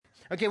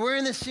Okay, we're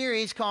in this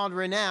series called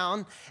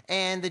Renown,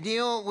 and the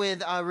deal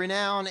with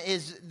Renown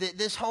is that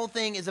this whole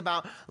thing is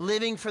about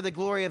living for the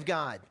glory of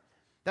God.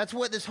 That's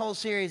what this whole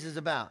series is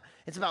about.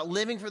 It's about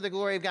living for the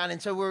glory of God.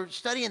 And so we're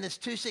studying this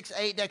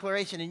 268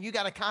 declaration, and you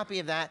got a copy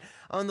of that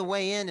on the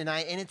way in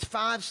tonight. And it's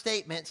 5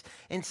 statements,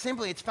 and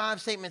simply it's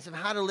 5 statements of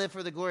how to live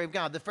for the glory of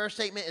God. The first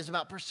statement is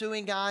about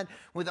pursuing God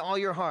with all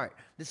your heart.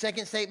 The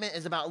second statement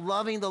is about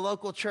loving the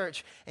local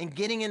church and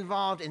getting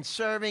involved and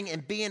serving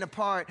and being a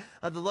part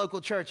of the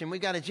local church. And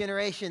we've got a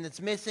generation that's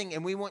missing,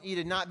 and we want you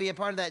to not be a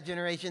part of that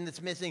generation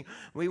that's missing.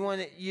 We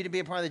want you to be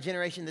a part of the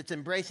generation that's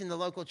embracing the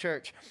local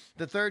church.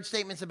 The third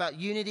statement is about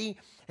unity,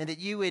 and that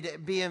you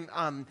would be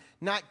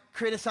not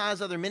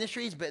criticize other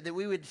ministries, but that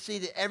we would see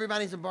that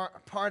everybody's a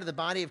part of the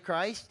body of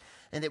Christ,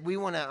 and that we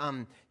want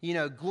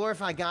to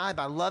glorify God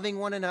by loving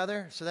one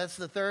another. So that's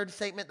the third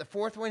statement. The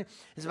fourth one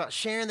is about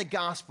sharing the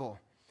gospel.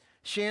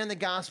 Sharing the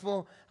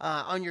gospel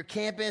on your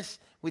campus,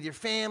 with your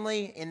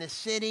family, in the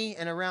city,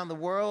 and around the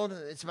world.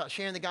 It's about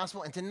sharing the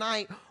gospel. And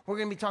tonight, we're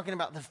going to be talking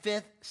about the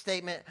fifth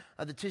statement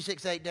of the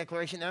 268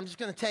 declaration. And I'm just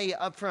going to tell you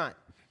up front,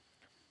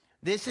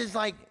 this is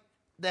like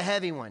the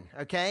heavy one,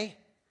 okay?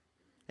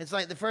 It's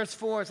like the first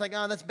 4, it's like,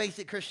 oh, that's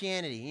basic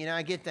Christianity. You know,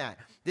 I get that.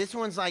 This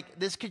one's like,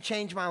 this could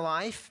change my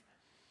life.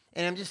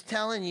 And I'm just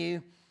telling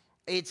you,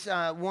 it's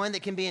one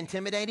that can be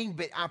intimidating,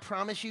 but I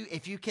promise you,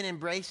 if you can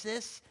embrace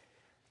this,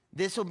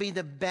 this will be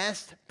the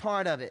best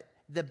part of it,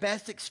 the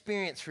best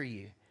experience for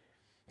you,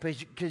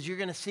 because you're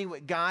going to see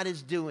what God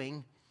is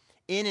doing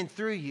in and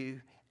through you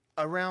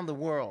around the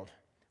world,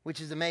 which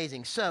is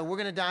amazing. So we're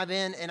going to dive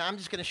in, and I'm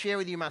just going to share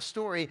with you my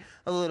story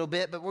a little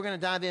bit, but we're going to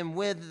dive in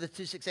with the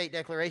 268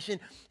 declaration,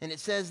 and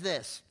it says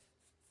this: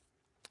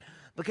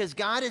 because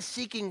God is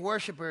seeking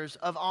worshipers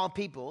of all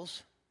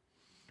peoples,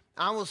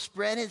 I will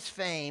spread his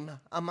fame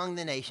among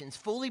the nations,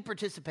 fully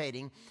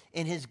participating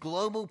in his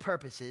global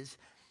purposes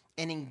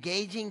and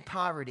engaging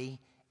poverty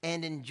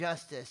and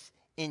injustice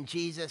in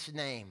Jesus'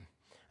 name.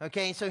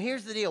 Okay, so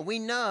here's the deal. We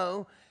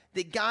know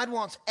that God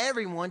wants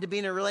everyone to be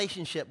in a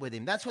relationship with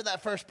him. That's what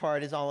that first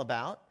part is all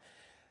about.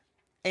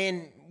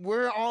 And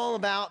we're all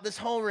about, this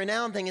whole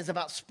Renown thing is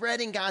about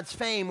spreading God's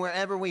fame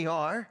wherever we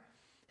are.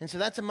 And so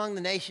that's among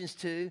the nations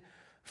too.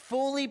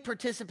 Fully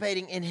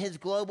participating in his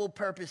global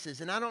purposes.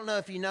 And I don't know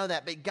if you know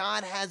that, but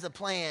God has a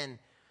plan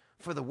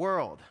for the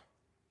world,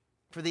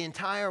 for the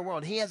entire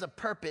world. He has a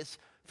purpose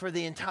for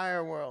the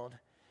entire world.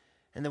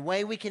 And the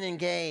way we can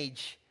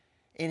engage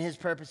in his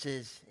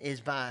purposes is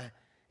by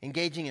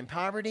engaging in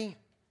poverty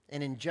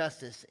and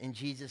injustice in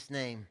Jesus'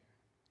 name.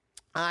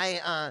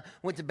 I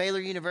went to Baylor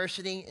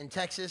University in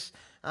Texas,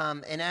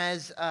 and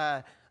as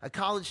a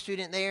college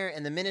student there,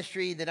 and the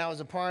ministry that I was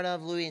a part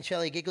of, Louis and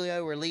Shelley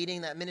Giglio were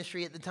leading that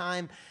ministry at the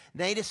time.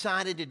 They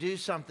decided to do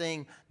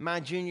something my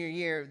junior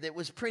year that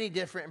was pretty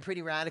different and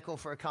pretty radical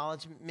for a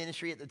college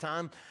ministry at the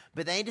time.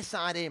 But they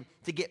decided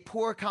to get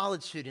poor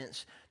college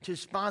students to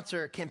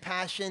sponsor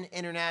Compassion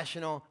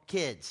International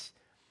Kids.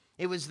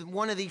 It was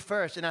one of the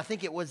first, and I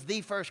think it was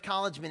the first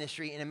college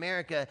ministry in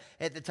America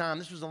at the time.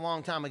 This was a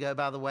long time ago,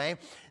 by the way,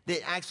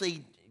 that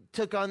actually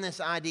took on this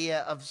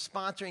idea of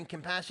sponsoring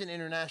Compassion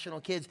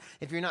International Kids.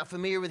 If you're not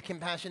familiar with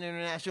Compassion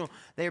International,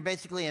 they're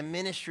basically a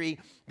ministry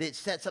that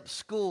sets up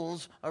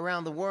schools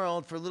around the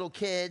world for little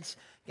kids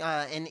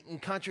in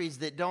countries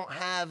that don't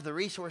have the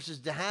resources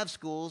to have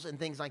schools and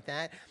things like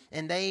that.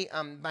 And they,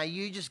 by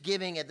you just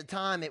giving, at the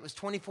time, it was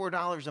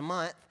 $24 a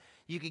month.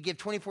 You could give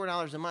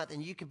 $24 a month,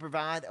 and you could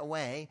provide a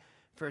way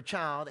for a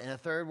child in a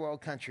third world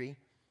country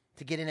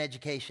to get an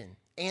education.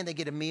 And they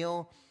get a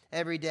meal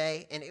every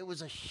day, and it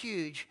was a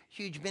huge,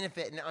 huge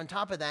benefit. And on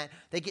top of that,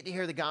 they get to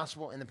hear the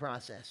gospel in the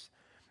process.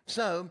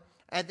 So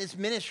at this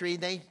ministry,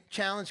 they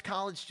challenged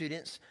college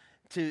students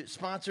to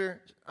sponsor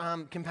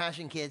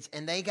Compassion Kids,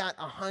 and they got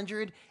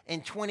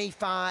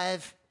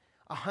 125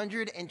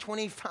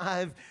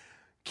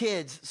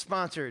 kids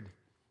sponsored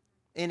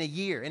in a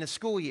year, in a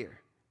school year,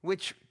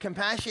 which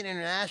Compassion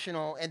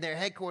International and their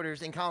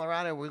headquarters in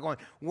Colorado were going,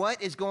 what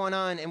is going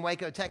on in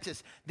Waco,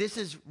 Texas? This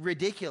is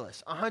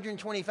ridiculous.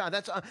 125.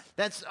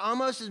 That's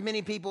almost as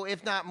many people,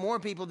 if not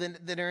more people,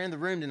 that are in the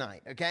room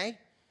tonight, okay?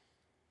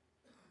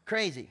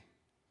 Crazy.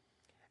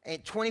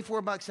 At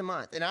 $24 a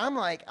month. And I'm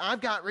like, I've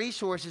got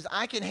resources.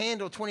 I can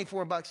handle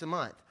 $24 a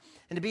month.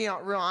 And to be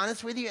real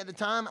honest with you, at the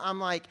time,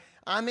 I'm like,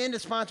 I'm into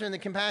sponsoring the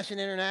Compassion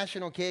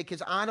International kid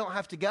because I don't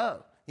have to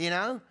go, you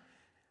know?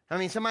 I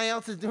mean, somebody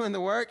else is doing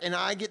the work, and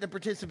I get to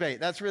participate.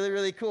 That's really,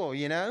 really cool,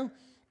 you know?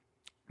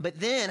 But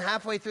then,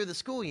 halfway through the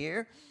school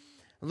year,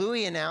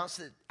 Louis announced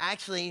that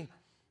actually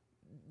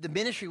the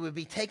ministry would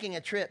be taking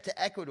a trip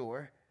to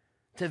Ecuador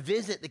to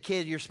visit the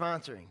kid you're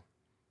sponsoring.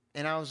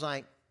 And I was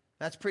like,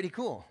 that's pretty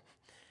cool.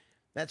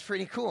 That's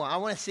pretty cool. I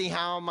want to see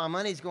how my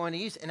money's going to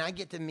use it. And I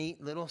get to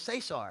meet little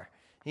Cesar.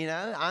 You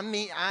know, I'm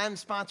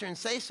sponsoring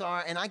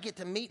Cesar, and I get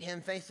to meet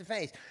him face to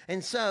face.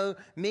 And so,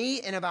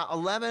 me and about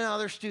 11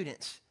 other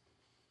students,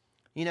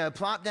 you know,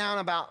 plopped down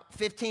about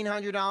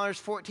 $1,500,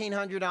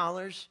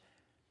 $1,400,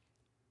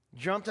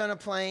 jumped on a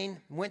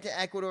plane, went to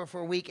Ecuador for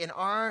a week, and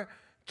our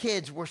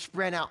kids were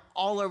spread out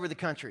all over the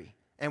country.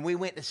 And we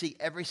went to see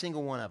every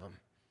single one of them.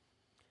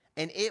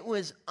 And it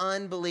was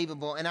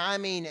unbelievable. And I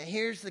mean,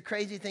 here's the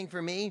crazy thing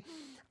for me.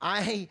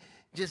 I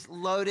just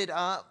loaded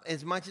up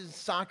as much as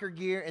soccer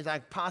gear as I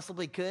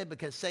possibly could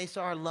because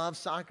Cesar loves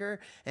soccer.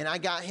 And I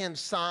got him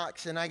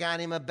socks, and I got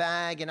him a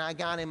bag, and I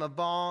got him a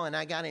ball, and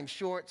I got him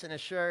shorts and a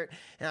shirt.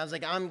 And I was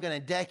like, I'm going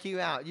to deck you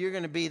out. You're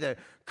going to be the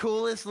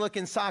coolest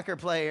looking soccer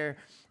player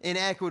in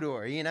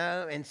Ecuador, you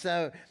know?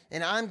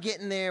 And I'm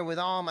getting there with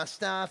all my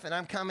stuff, and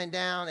I'm coming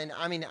down, and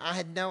I mean, I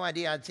had no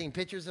idea. I'd seen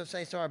pictures of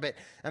Cesar, but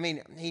I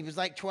mean, he was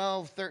like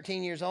 12,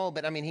 13 years old,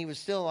 but I mean, he was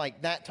still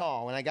like that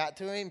tall when I got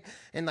to him,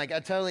 and like, I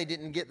totally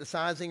didn't get the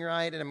sizing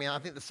right, and I mean, I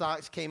think the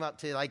socks came up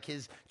to like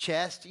his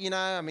chest, you know?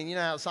 I mean, you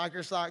know how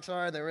soccer socks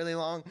are? They're really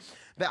long.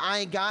 But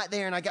I got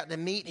there, and I got to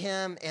meet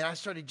him, and I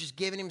started just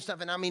giving him stuff.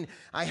 And I mean,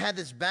 I had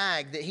this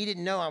bag that he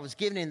didn't know I was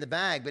giving him the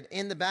bag, but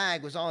in the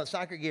bag was all his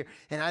soccer gear.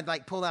 And I'd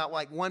like pull out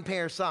like one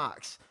pair of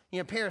socks, you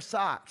know, pair of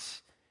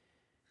socks.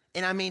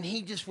 And I mean,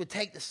 he just would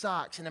take the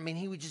socks, and I mean,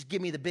 he would just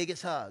give me the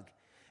biggest hug.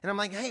 And I'm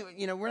like, hey,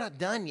 you know, we're not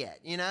done yet,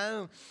 you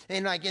know?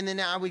 And then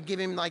I would give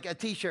him like a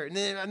t-shirt, and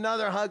then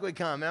another hug would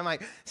come. And I'm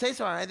like,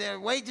 Cesar,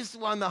 wait just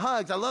on the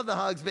hugs. I love the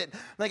hugs, but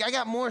like, I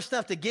got more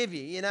stuff to give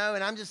you, you know?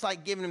 And I'm just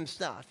like giving him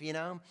stuff, you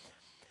know?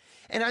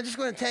 And I just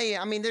want to tell you,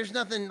 I mean, there's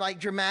nothing like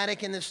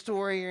dramatic in this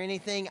story or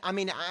anything. I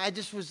mean, I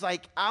just was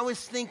like, I was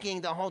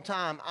thinking the whole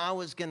time I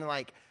was going to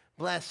like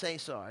bless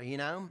Cesar, you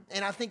know?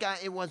 And I think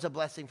it was a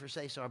blessing for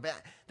Cesar. But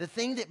the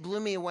thing that blew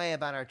me away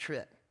about our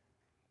trip,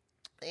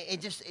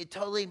 it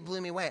totally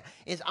blew me away,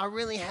 is I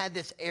really had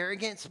this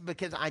arrogance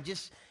because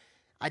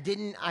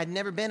I'd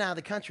never been out of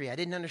the country. I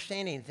didn't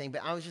understand anything,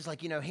 but I was just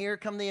like, you know, here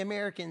come the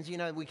Americans, you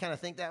know, we kind of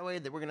think that way,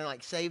 that we're going to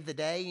like save the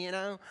day, you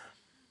know?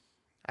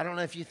 I don't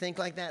know if you think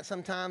like that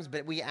sometimes,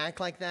 but we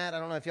act like that. I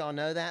don't know if y'all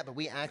know that, but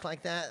we act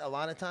like that a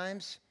lot of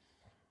times.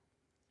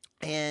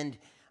 And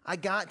I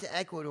got to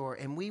Ecuador,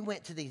 and we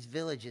went to these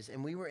villages,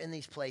 and we were in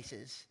these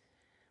places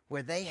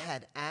where they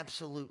had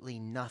absolutely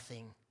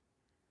nothing.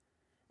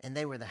 And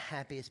they were the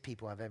happiest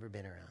people I've ever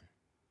been around.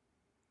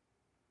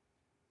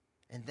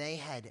 And they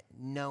had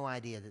no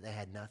idea that they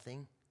had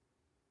nothing.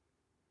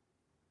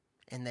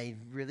 And they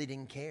really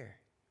didn't care.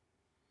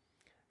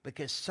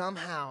 Because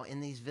somehow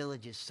in these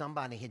villages,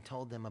 somebody had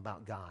told them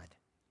about God.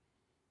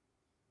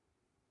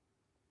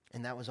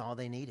 And that was all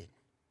they needed.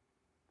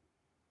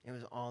 It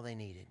was all they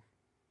needed.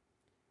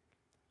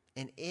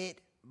 And it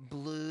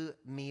blew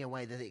me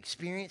away. The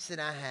experience that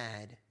I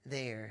had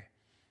there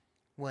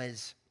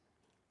was,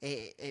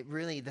 it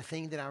really, the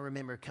thing that I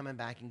remember coming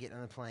back and getting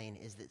on the plane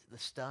is that the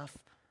stuff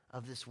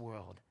of this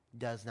world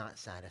does not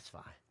satisfy.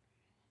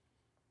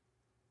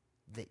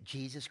 That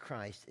Jesus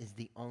Christ is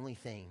the only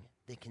thing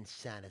that can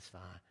satisfy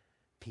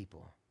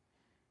people.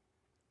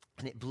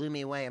 And it blew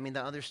me away. I mean,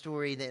 the other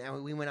story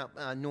that we went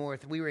up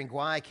north, we were in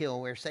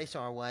Guayaquil where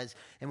Cesar was,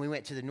 and we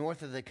went to the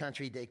north of the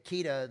country, to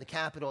Quito, the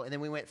capital, and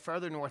then we went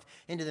further north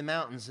into the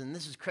mountains. And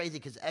this is crazy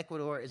because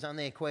Ecuador is on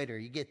the equator.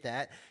 You get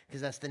that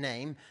because that's the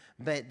name.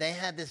 But they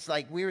had this,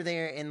 like, we were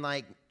there in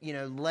like, you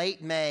know,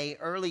 late May,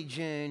 early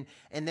June,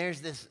 and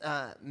there's this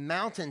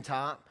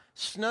mountaintop,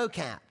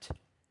 snow-capped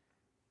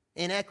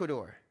in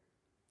Ecuador.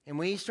 And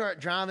we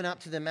start driving up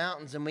to the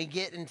mountains, and we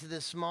get into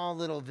this small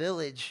little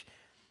village,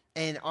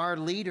 and our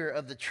leader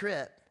of the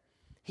trip,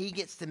 he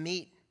gets to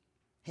meet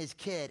his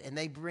kid, and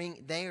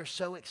they are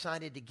so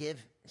excited to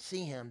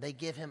see him, they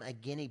give him a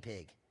guinea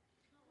pig.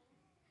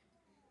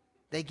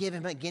 They give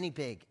him a guinea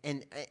pig,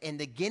 and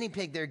the guinea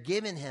pig they're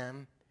giving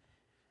him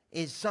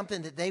is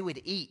something that they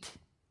would eat.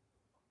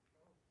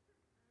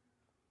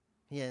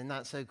 Yeah,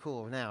 not so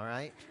cool now,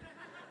 right?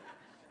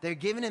 They're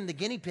giving him the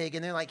guinea pig,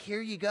 and they're like,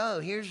 here you go.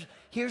 Here's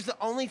the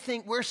only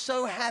thing. We're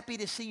so happy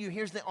to see you.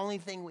 Here's the only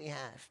thing we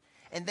have.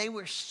 And they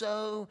were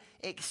so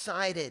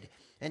excited.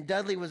 And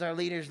Dudley was our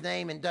leader's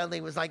name, and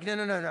Dudley was like,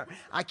 no,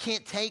 I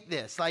can't take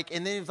this. Like,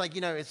 and then it was like,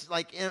 you know, it's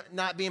like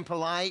not being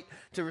polite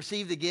to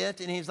receive the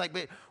gift. And he was like,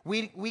 but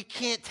we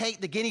can't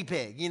take the guinea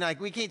pig. You know, like,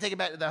 we can't take it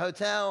back to the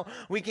hotel.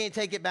 We can't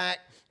take it back.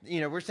 You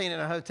know, we're staying in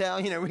a hotel.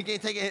 You know, we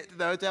can't take it to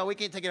the hotel. We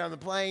can't take it on the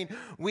plane.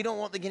 We don't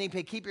want the guinea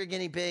pig. Keep your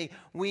guinea pig.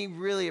 We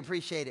really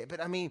appreciate it.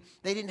 But, I mean,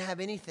 they didn't have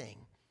anything.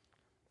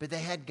 But they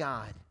had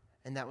God,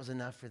 and that was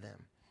enough for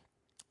them.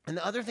 And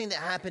the other thing that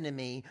happened to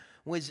me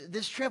was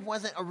this trip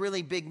wasn't a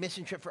really big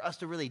mission trip for us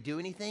to really do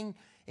anything.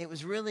 It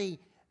was really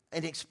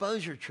an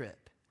exposure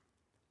trip.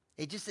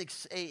 It just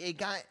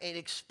it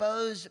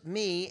exposed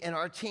me and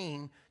our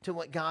team to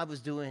what God was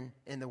doing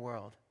in the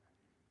world.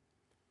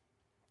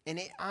 And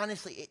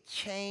it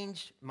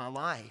changed my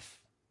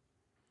life,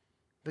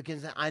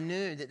 because I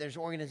knew that there's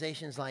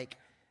organizations like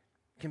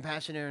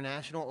Compassion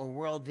International or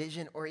World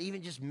Vision, or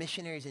even just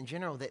missionaries in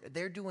general, that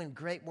they're doing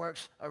great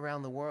works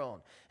around the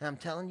world. And I'm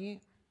telling you,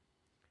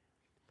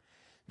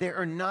 there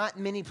are not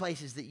many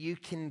places that you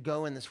can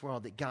go in this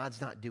world that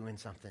God's not doing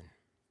something.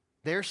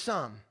 There's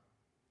some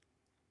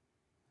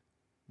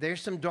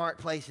dark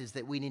places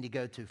that we need to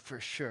go to for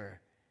sure.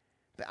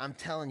 But I'm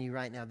telling you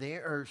right now,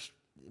 there are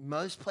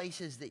most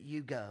places that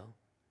you go,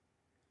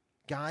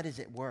 God is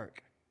at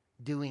work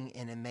doing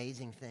an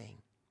amazing thing.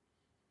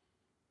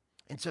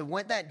 And so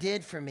what that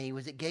did for me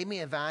was it gave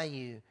me a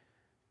value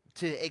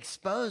to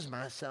expose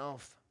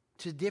myself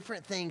to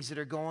different things that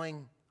are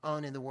going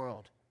on in the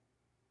world.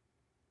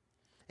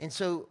 And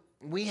so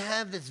we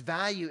have this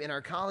value in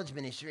our college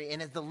ministry,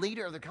 and as the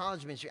leader of the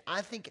college ministry,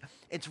 I think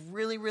it's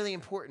really, really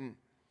important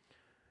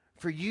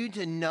for you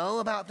to know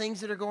about things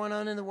that are going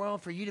on in the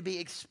world, for you to be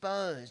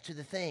exposed to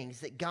the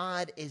things that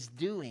God is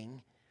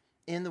doing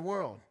in the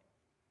world.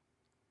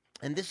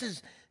 And this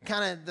is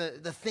kind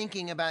of the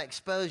thinking about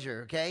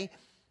exposure, okay?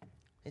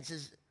 It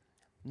says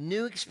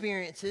new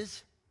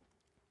experiences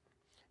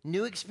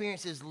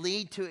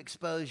lead to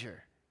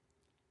exposure.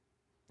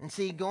 And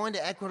see, going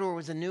to Ecuador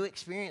was a new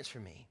experience for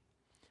me.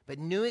 But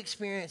new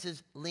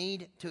experiences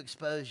lead to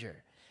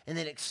exposure. And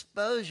then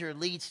exposure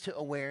leads to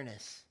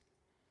awareness.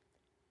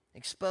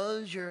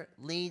 Exposure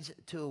leads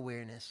to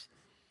awareness.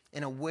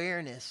 And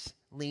awareness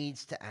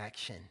leads to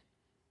action.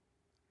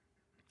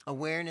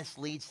 Awareness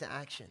leads to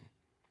action.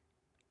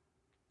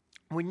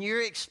 When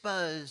you're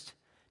exposed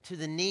to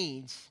the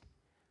needs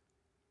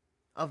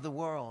of the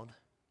world,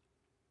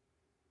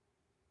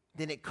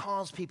 then it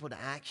calls people to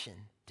action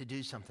to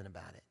do something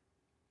about it.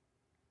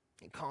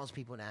 It calls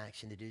people to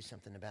action to do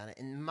something about it.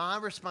 And my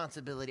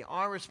responsibility,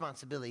 our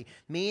responsibility,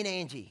 me and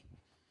Angie,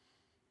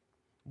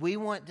 we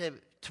want to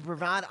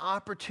provide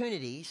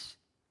opportunities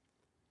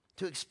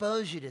to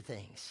expose you to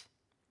things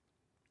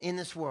in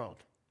this world.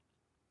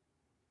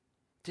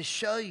 To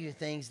show you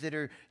things that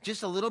are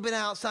just a little bit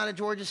outside of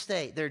Georgia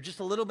State. They're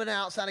just a little bit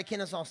outside of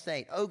Kennesaw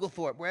State,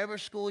 Oglethorpe, wherever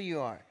school you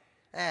are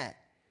at.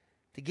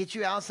 To get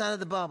you outside of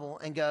the bubble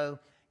and go,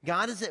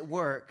 God is at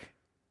work,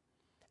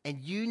 and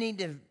you need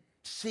to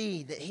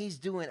see that he's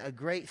doing a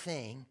great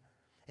thing.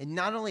 And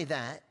not only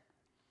that,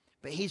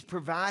 but he's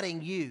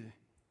providing you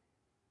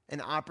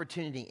an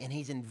opportunity, and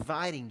he's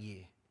inviting you,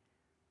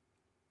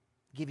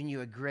 giving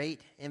you a great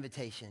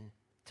invitation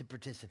to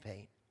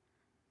participate.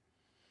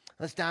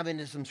 Let's dive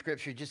into some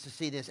scripture just to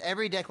see this.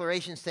 Every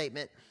declaration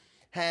statement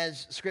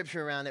has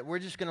scripture around it. We're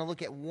just going to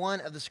look at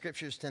one of the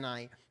scriptures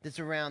tonight that's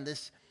around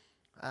this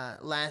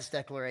last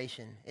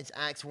declaration. It's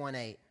Acts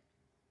 1:8.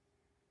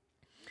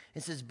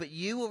 It says, "But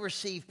you will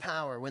receive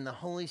power when the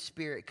Holy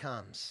Spirit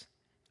comes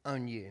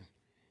on you.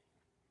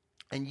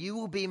 And you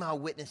will be my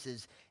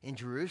witnesses in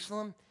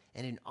Jerusalem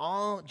and in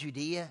all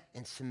Judea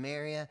and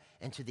Samaria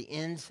and to the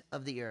ends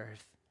of the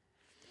earth."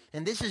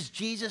 And this is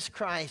Jesus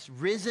Christ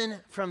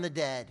risen from the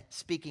dead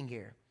speaking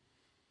here.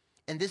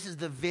 And this is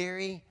the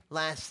very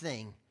last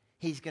thing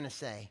he's going to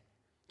say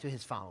to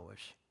his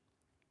followers.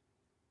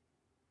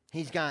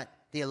 He's got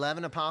the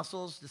 11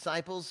 apostles,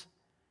 disciples,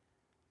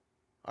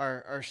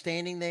 are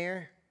standing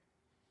there.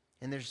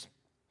 And there's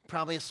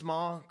probably a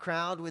small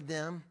crowd with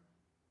them.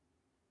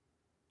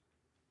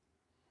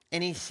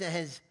 And he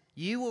says,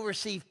 you will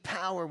receive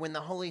power when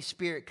the Holy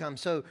Spirit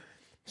comes. So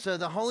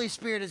the Holy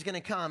Spirit is going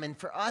to come. And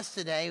for us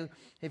today,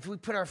 if we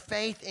put our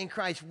faith in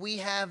Christ, we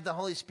have the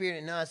Holy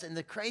Spirit in us. And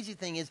the crazy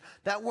thing is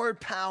that word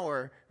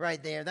power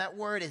right there, that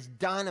word is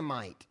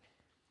dynamite.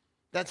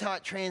 That's how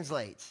it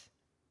translates.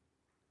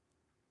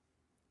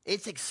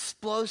 It's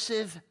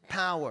explosive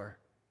power.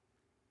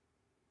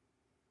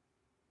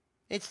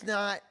 It's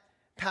not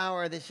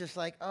power that's just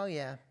like, oh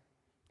yeah,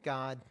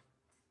 God,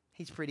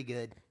 he's pretty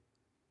good.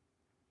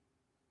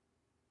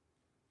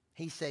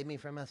 He saved me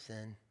from my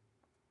sin.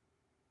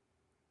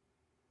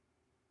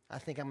 I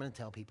think I'm going to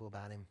tell people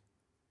about him.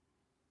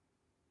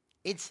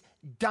 It's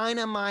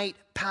dynamite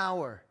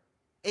power.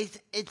 It's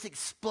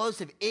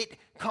explosive. It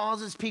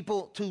causes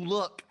people to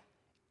look.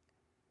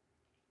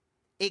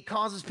 It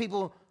causes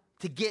people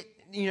to get,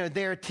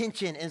 their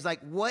attention. And it's like,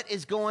 what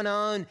is going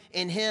on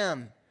in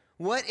him?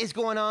 What is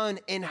going on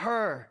in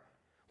her?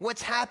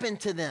 What's happened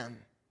to them?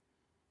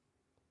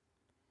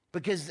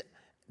 Because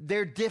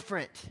they're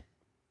different.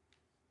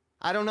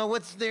 I don't know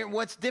what's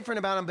different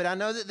about them, but I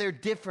know that they're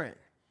different.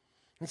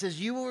 It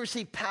says, you will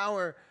receive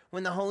power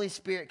when the Holy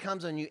Spirit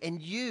comes on you. And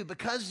you,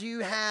 because you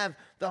have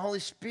the Holy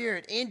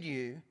Spirit in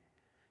you,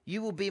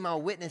 you will be my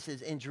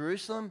witnesses in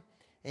Jerusalem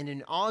and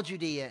in all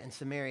Judea and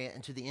Samaria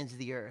and to the ends of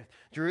the earth.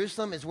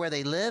 Jerusalem is where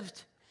they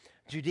lived.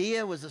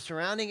 Judea was the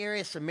surrounding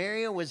area.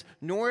 Samaria was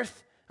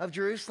north of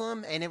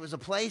Jerusalem, and it was a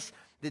place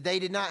that they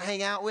did not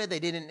hang out with, they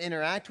didn't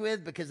interact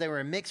with, because they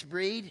were a mixed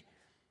breed.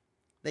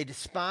 The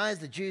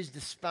Jews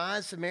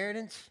despised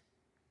Samaritans.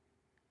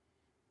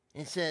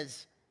 It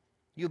says,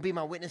 you'll be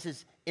my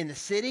witnesses in the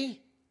city,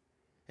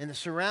 in the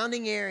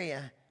surrounding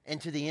area,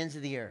 and to the ends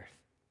of the earth.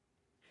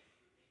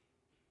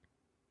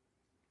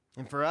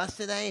 And for us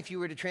today, if you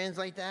were to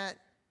translate that,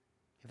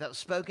 if that was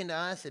spoken to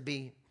us, it'd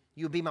be,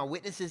 you'll be my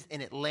witnesses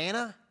in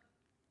Atlanta,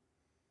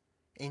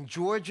 in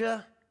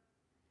Georgia,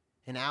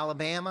 in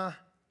Alabama,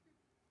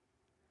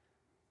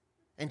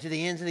 and to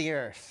the ends of the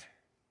earth.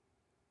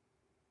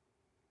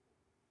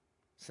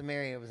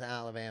 Samaria was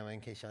Alabama, in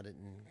case y'all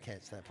didn't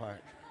catch that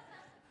part.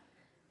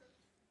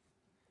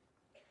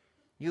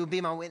 You will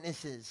be my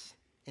witnesses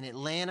in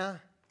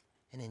Atlanta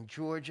and in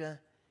Georgia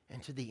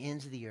and to the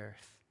ends of the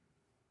earth.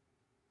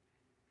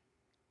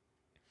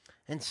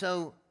 And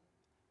so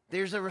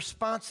there's a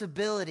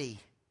responsibility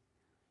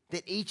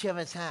that each of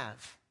us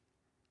have.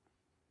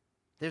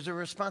 There's a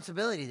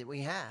responsibility that we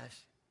have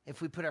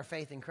if we put our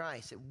faith in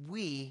Christ, that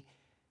we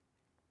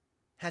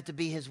have to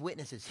be his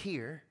witnesses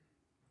here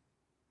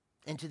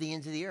and to the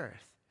ends of the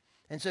earth.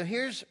 And so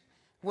here's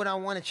what I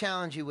want to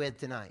challenge you with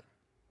tonight.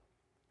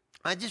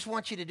 I just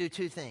want you to do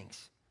two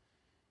things.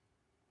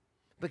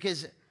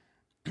 Because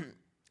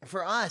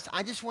for us,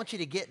 I just want you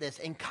to get this.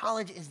 And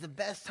college is the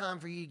best time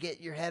for you to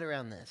get your head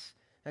around this,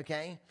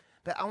 okay?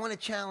 But I want to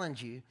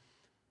challenge you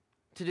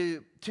to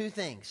do two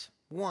things.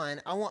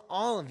 One, I want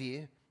all of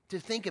you to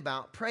think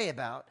about, pray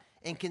about,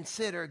 and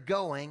consider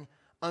going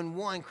on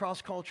one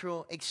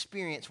cross-cultural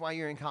experience while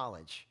you're in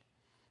college,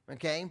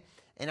 okay?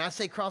 And I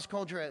say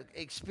cross-cultural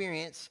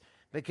experience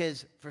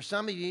because for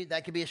some of you,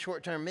 that could be a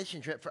short-term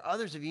mission trip. For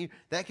others of you,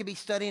 that could be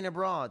studying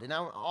abroad. And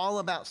I'm all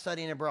about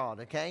studying abroad,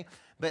 okay?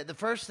 But the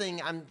first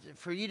thing,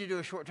 for you to do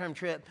a short-term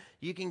trip,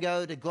 you can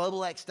go to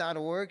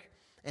globalx.org,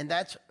 and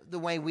that's the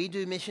way we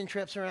do mission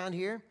trips around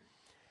here.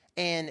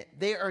 And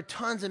there are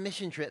tons of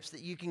mission trips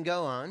that you can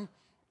go on.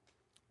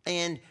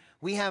 And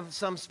we have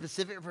some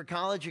specific for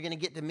college. You're going to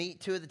get to meet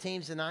two of the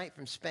teams tonight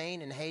from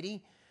Spain and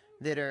Haiti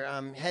that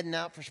are heading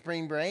out for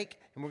spring break.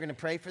 And we're going to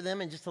pray for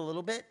them in just a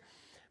little bit.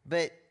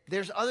 But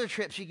there's other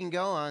trips you can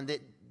go on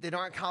that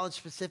aren't college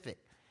specific.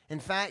 In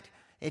fact,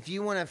 if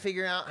you want to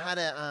figure out how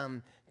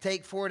to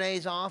take 4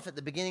 days off at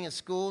the beginning of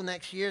school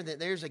next year, that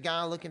there's a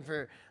guy looking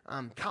for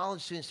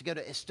college students to go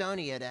to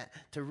Estonia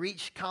to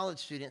reach college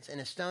students in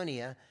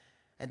Estonia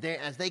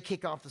as they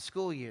kick off the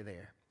school year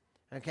there.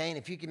 Okay, and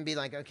if you can be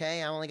like,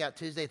 okay, I only got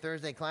Tuesday,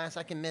 Thursday class,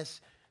 I can miss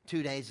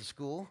 2 days of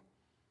school,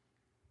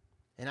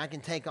 and I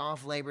can take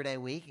off Labor Day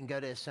week and go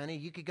to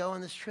Estonia, you could go on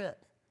this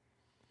trip.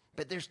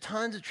 But there's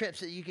tons of trips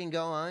that you can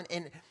go on,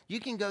 and you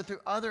can go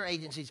through other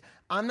agencies.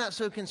 I'm not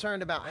so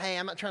concerned about, hey,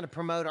 I'm not trying to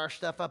promote our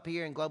stuff up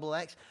here in Global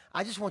X.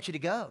 I just want you to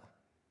go.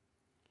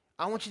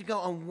 I want you to go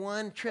on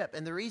one trip.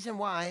 And the reason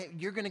why,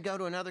 you're going to go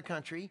to another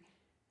country,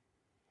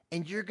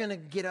 and you're going to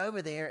get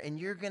over there, and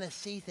you're going to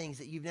see things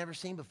that you've never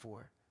seen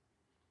before.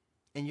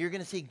 And you're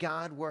going to see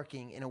God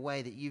working in a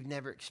way that you've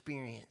never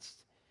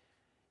experienced.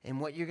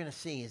 And what you're going to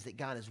see is that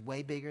God is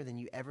way bigger than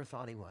you ever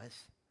thought he was.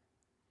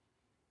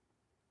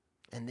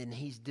 And then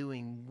he's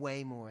doing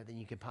way more than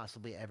you could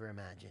possibly ever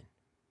imagine.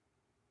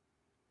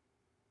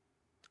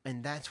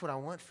 And that's what I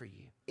want for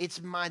you.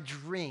 It's my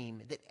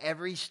dream that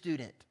every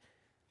student,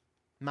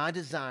 my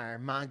desire,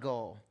 my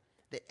goal,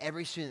 that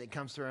every student that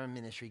comes through our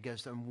ministry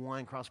goes through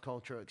one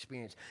cross-cultural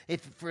experience.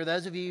 If for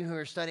those of you who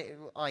are studying,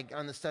 like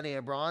on the study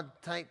abroad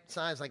type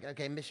size, like,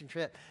 okay, mission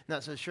trip,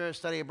 not so sure,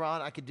 study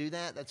abroad, I could do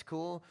that. That's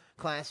cool.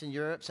 Class in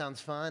Europe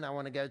sounds fun. I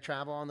want to go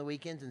travel on the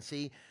weekends and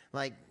see,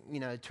 like,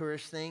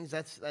 tourist things.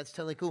 That's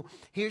totally cool.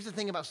 Here's the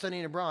thing about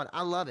studying abroad.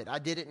 I love it. I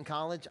did it in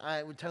college.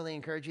 I would totally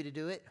encourage you to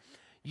do it.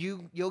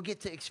 You'll get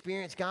to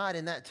experience God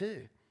in that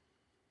too.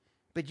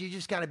 But you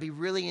just got to be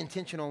really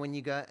intentional when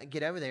you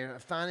get over there,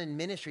 finding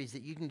ministries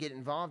that you can get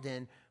involved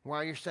in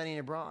while you're studying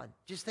abroad.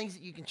 Just things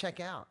that you can check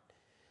out.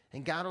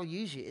 And God will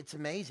use you. It's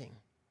amazing.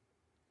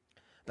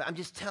 But I'm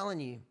just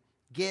telling you,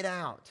 get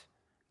out.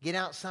 Get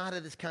outside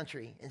of this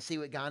country and see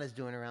what God is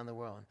doing around the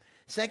world.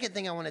 Second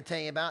thing I want to tell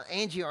you about,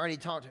 Angie already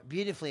talked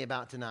beautifully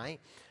about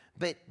tonight,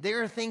 but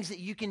there are things that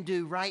you can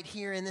do right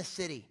here in this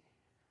city.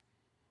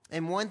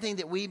 And one thing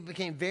that we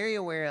became very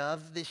aware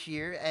of this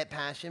year at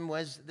Passion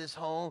was this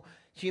whole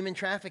human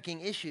trafficking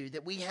issue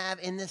that we have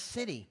in this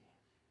city.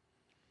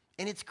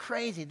 And it's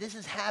crazy. This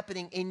is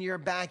happening in your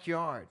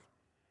backyard.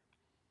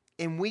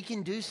 And we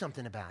can do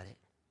something about it.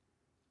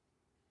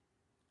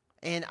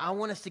 And I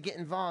want us to get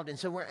involved. And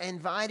so we're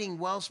inviting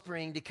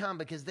Wellspring to come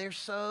because they're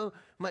so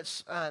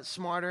much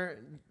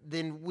smarter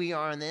than we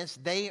are on this.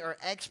 They are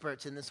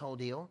experts in this whole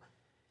deal.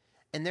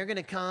 And they're going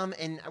to come,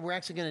 and we're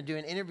actually going to do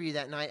an interview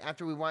that night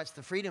after we watch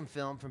the Freedom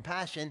film from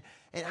Passion.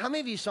 And how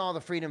many of you saw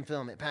the Freedom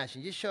film at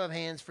Passion? Just show of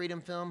hands,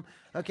 Freedom film.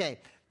 Okay.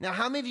 Now,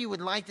 how many of you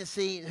would like to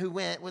see,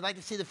 would like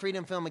to see the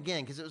Freedom film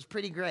again? Because it was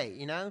pretty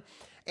great,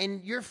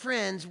 And your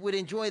friends would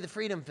enjoy the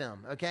Freedom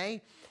film,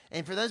 okay?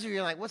 And for those of you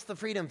who are like, what's the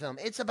Freedom film?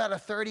 It's about a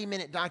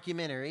 30-minute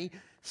documentary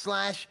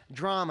 /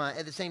 drama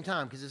at the same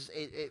time because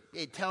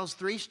it tells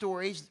 3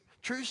 stories,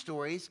 true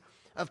stories,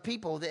 of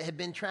people that have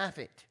been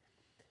trafficked,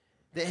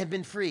 that have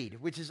been freed,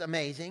 which is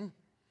amazing.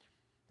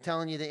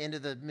 Telling you the end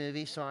of the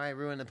movie. Sorry, I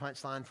ruined the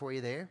punchline for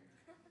you there.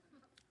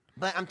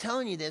 But I'm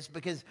telling you this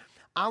because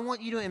I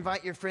want you to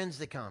invite your friends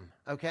to come,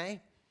 okay?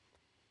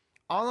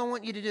 All I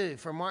want you to do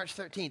for March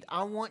 13th,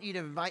 I want you to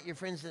invite your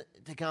friends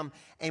to come,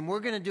 and we're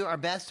going to do our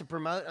best to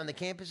promote on the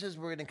campuses.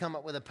 We're going to come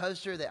up with a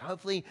poster that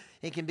hopefully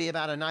it can be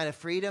about a night of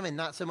freedom and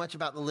not so much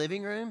about the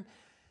living room.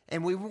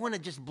 And we want to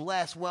just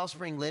bless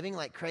Wellspring Living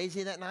like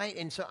crazy that night.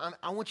 And so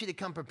I want you to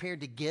come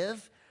prepared to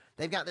give.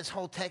 They've got this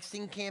whole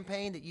texting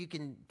campaign that you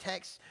can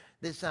text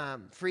this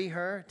free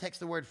her, text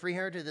the word free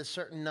her to this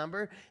certain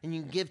number, and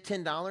you can give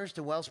 $10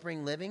 to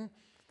Wellspring Living.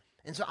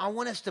 And so I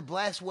want us to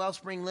bless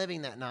Wellspring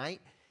Living that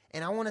night,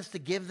 and I want us to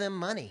give them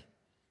money,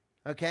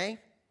 okay?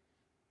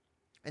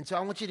 And so I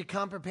want you to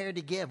come prepared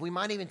to give. We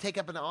might even take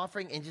up an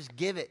offering and just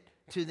give it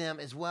to them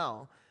as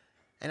well.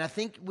 And I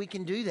think we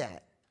can do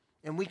that,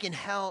 and we can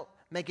help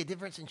make a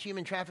difference in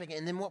human trafficking.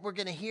 And then what we're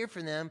going to hear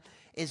from them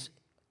is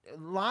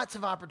lots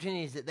of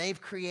opportunities that they've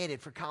created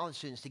for college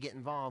students to get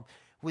involved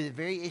with a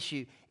very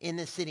issue in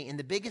this city. And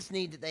the biggest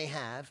need that they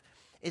have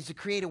is to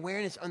create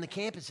awareness on the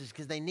campuses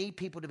because they need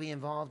people to be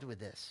involved with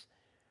this.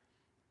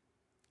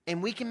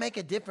 And we can make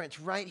a difference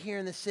right here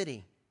in the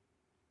city.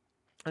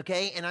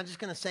 Okay, and I'm just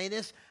going to say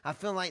this. I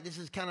feel like this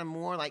is kind of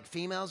more like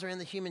females are in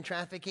the human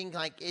trafficking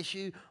like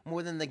issue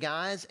more than the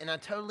guys. And I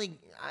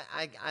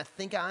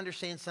think I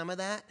understand some of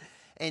that.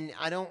 And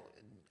I don't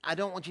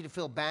want you to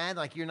feel bad,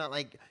 like you're not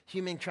like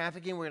human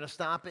trafficking. We're going to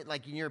stop it,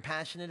 like you're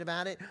passionate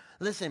about it.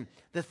 Listen,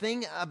 the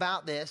thing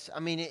about this,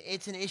 I mean,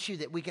 it's an issue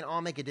that we can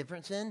all make a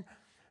difference in.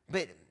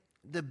 But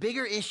the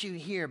bigger issue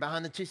here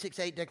behind the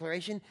 268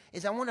 declaration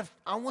is I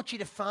want you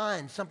to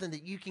find something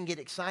that you can get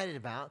excited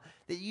about,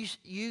 that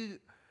you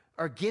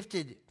are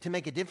gifted to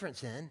make a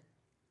difference in,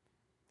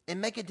 and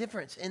make a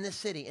difference in this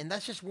city. And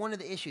that's just one of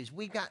the issues.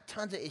 We've got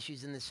tons of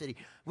issues in the city.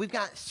 We've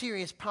got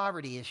serious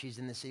poverty issues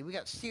in the city. We've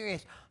got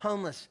serious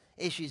homeless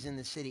issues in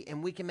the city,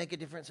 and we can make a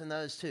difference in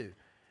those too.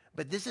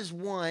 But this is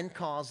one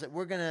cause that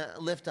we're going to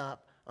lift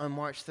up on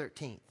March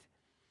 13th.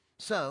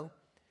 So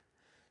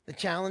the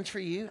challenge for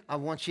you, I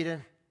want you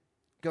to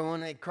go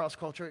on a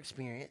cross-cultural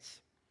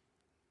experience.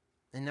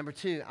 And number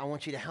two, I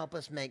want you to help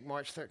us make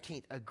March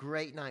 13th a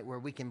great night where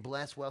we can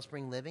bless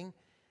Wellspring Living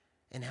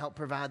and help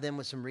provide them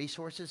with some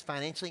resources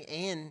financially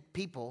and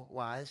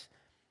people-wise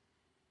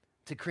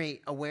to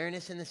create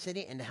awareness in the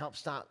city and to help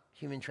stop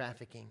human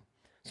trafficking.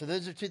 So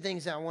those are two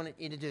things that I wanted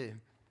you to do.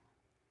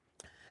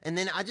 And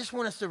then I just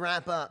want us to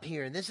wrap up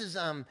here. This is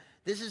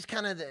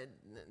kind of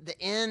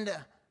the end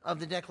of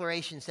the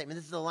declaration statement.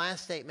 This is the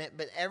last statement,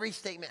 but every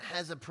statement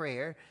has a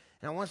prayer.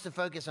 And I want us to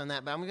focus on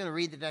that, but I'm going to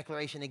read the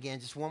declaration again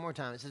just one more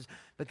time. It says,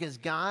 because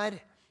God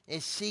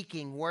is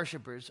seeking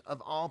worshipers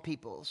of all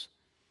peoples,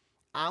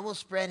 I will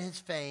spread his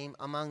fame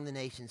among the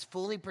nations,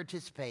 fully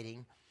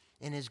participating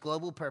in his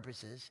global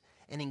purposes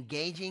and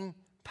engaging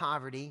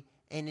poverty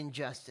and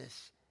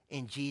injustice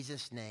in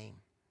Jesus' name.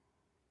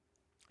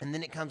 And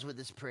then it comes with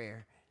this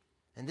prayer.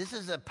 And this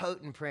is a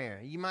potent prayer.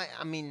 You might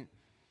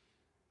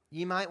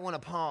want to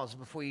pause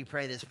before you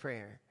pray this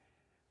prayer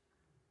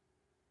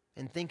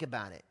and think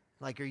about it.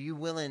 Like, are you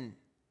willing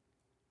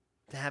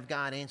to have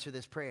God answer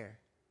this prayer?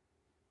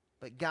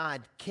 But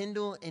God,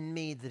 kindle in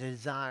me the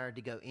desire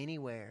to go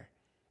anywhere,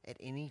 at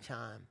any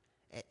time,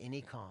 at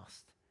any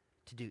cost,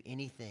 to do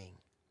anything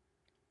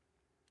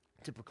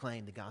to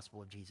proclaim the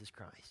gospel of Jesus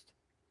Christ.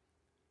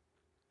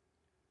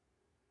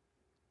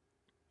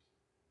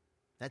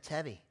 That's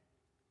heavy.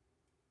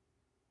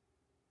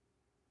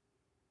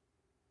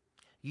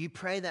 You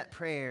pray that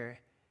prayer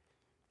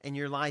and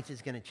your life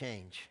is going to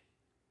change.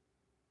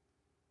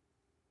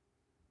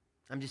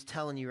 I'm just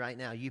telling you right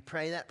now, you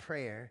pray that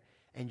prayer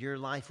and your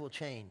life will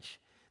change.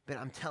 But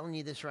I'm telling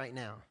you this right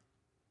now.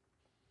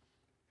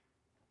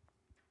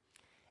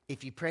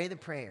 If you pray the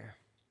prayer,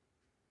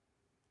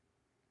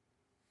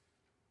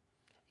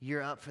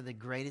 you're up for the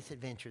greatest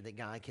adventure that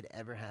God could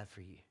ever have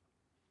for you.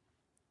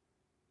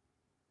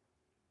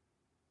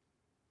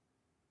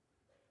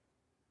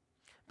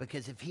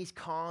 Because if he's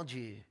called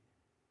you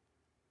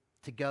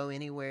to go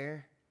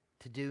anywhere,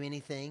 to do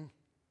anything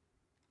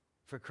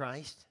for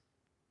Christ,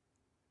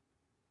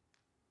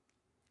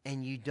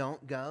 and you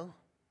don't go,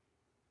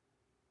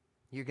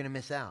 you're going to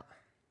miss out.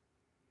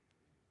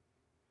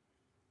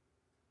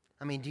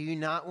 I mean, do you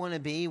not want to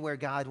be where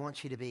God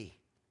wants you to be?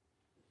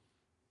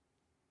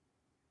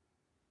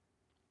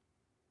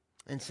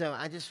 And so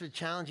I just would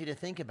challenge you to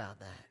think about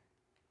that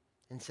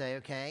and say,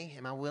 okay,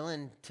 am I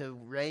willing to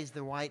raise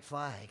the white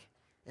flag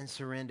and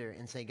surrender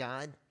and say,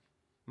 God,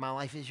 my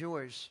life is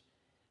yours,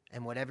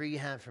 and whatever you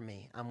have for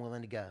me, I'm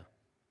willing to go.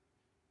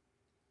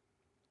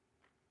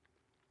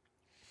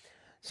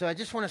 So I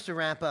just want us to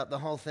wrap up the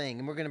whole thing,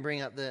 and we're going to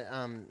bring up the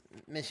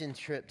mission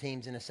trip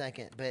teams in a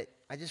second, but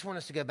I just want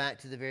us to go back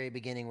to the very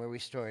beginning where we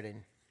started.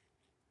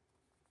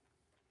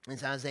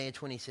 It's Isaiah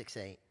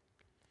 26:8.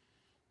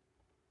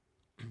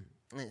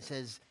 And it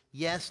says,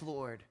 yes,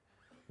 Lord,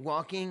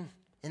 walking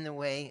in the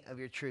way of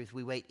your truth,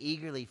 we wait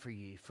eagerly for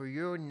you, for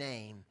your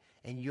name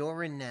and your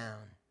renown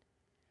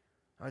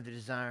are the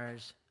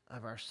desires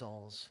of our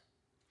souls.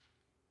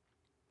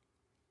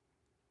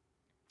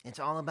 It's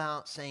all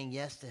about saying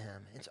yes to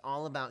him. It's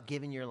all about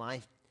giving your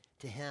life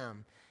to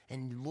him.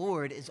 And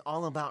Lord is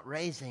all about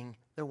raising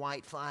the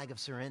white flag of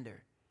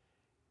surrender.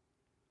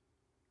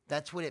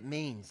 That's what it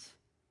means,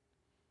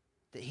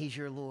 that he's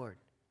your Lord.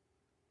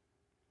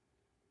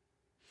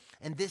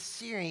 And this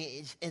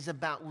series is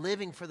about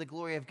living for the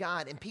glory of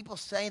God. And people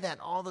say that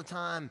all the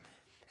time.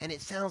 And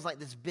it sounds like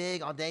this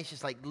big,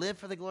 audacious, like live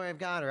for the glory of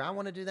God, or I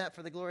want to do that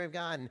for the glory of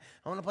God. And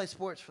I want to play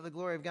sports for the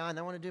glory of God. And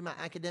I want to do my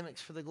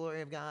academics for the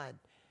glory of God.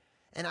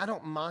 And I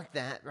don't mock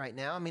that right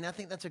now. I mean, I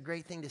think that's a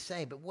great thing to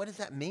say. But what does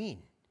that mean?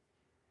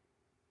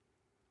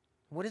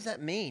 What does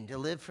that mean to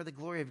live for the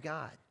glory of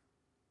God?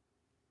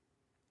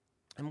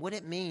 And what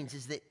it means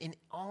is that in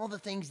all the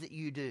things that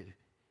you do,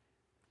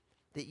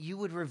 that you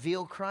would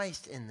reveal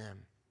Christ in them,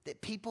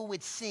 that people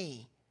would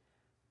see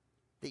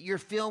that you're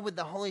filled with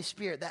the Holy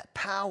Spirit, that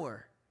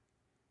power,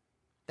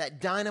 that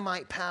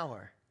dynamite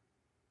power.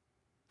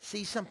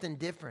 See something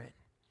different,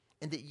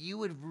 and that you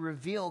would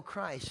reveal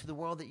Christ to the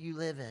world that you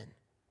live in.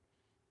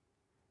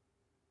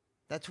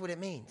 That's what it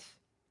means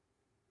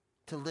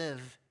to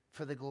live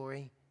for the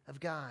glory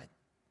of God.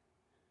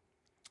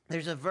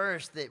 There's a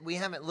verse that we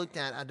haven't looked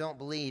at, I don't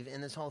believe,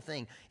 in this whole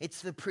thing.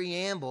 It's the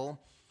preamble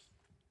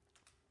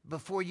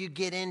before you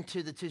get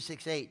into the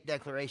 268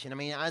 declaration. I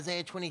mean,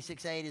 Isaiah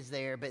 26:8 is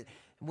there, but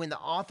when the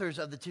authors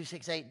of the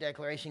 268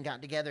 declaration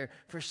got together,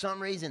 for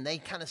some reason, they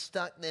kind of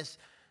stuck this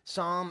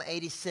Psalm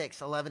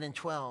 86, 11 and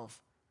 12,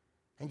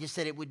 and just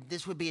said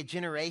this would be a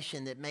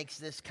generation that makes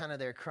this kind of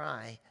their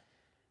cry.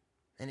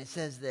 And it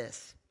says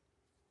this: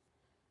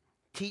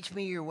 teach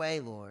me your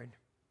way, Lord,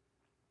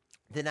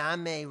 that I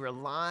may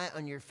rely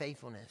on your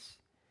faithfulness.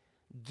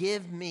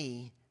 Give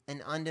me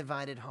an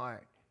undivided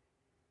heart,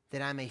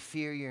 that I may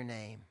fear your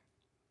name.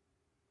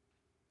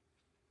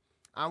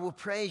 I will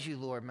praise you,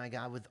 Lord, my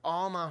God, with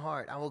all my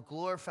heart. I will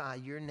glorify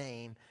your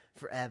name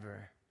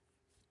forever.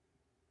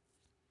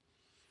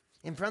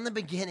 And from the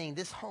beginning,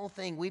 this whole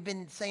thing, we've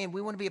been saying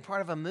we want to be a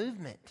part of a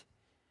movement.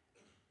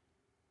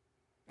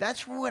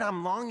 That's what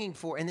I'm longing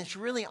for. And it's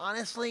really,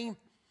 honestly,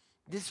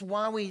 this is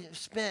why we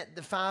spent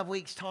the 5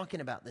 weeks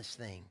talking about this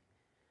thing.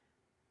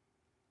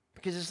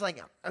 Because it's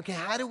like, okay,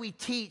 how do we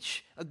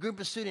teach a group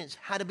of students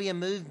how to be a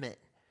movement?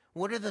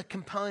 What are the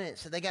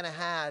components that they got to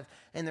have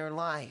in their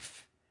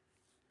life?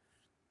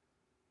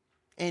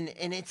 And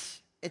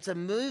it's a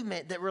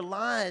movement that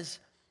relies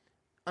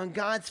on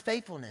God's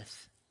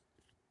faithfulness.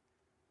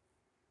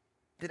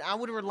 That I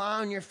would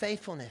rely on your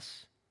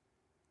faithfulness.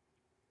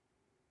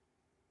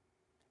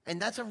 And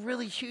that's a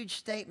really huge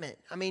statement.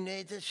 I mean,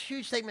 it's a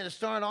huge statement to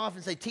start off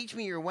and say, teach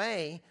me your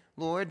way,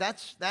 Lord.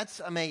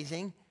 That's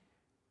amazing.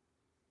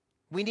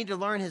 We need to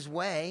learn his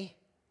way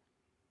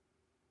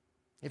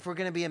if we're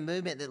going to be a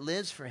movement that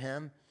lives for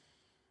him.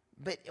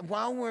 But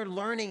while we're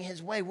learning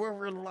his way, we're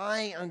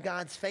relying on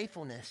God's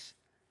faithfulness.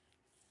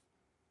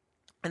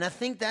 And I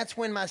think that's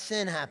when my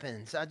sin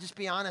happens. I'll just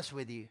be honest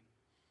with you.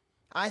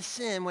 I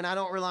sin when I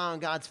don't rely on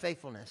God's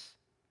faithfulness,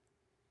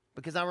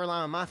 because I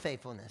rely on my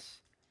faithfulness.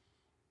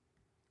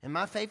 And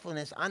my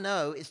faithfulness, I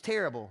know, is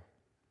terrible.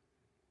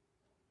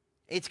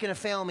 It's going to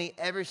fail me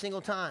every single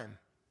time.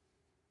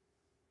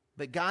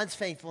 But God's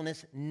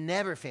faithfulness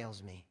never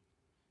fails me.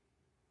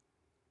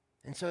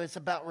 And so it's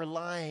about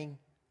relying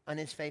on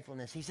his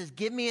faithfulness. He says,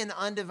 give me an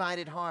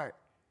undivided heart.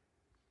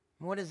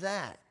 What is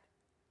that?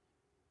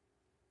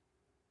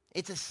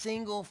 It's a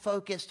single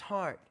focused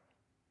heart.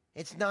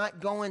 It's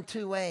not going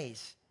two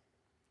ways.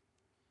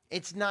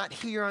 It's not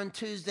here on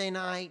Tuesday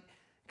night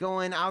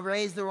going, I'll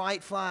raise the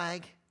white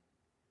flag,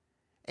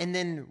 and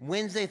then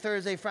Wednesday,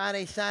 Thursday,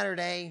 Friday,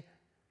 Saturday,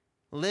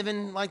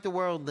 living like the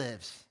world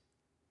lives.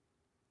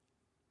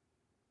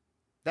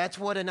 That's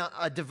what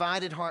a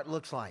divided heart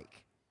looks like.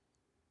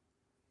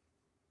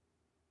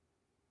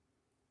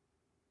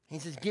 He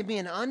says, give me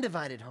an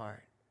undivided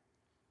heart,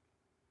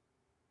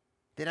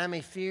 that I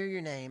may fear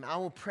your name. I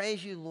will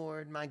praise you,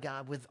 Lord, my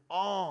God, with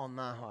all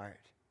my heart.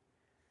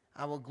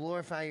 I will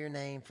glorify your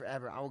name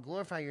forever. I will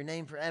glorify your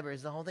name forever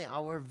is the whole thing. I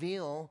will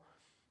reveal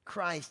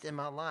Christ in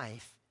my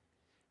life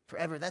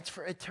forever. That's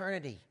for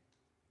eternity.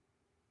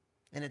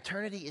 And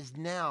eternity is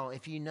now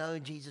if you know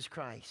Jesus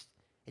Christ.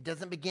 It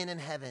doesn't begin in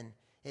heaven.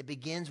 It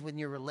begins when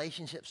your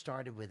relationship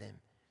started with him.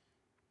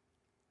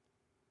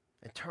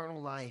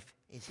 Eternal life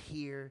is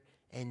here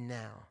and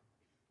now.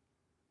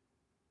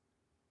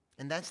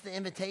 And that's the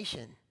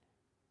invitation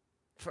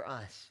for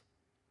us.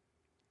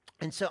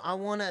 And so I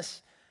want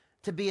us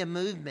to be a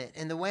movement.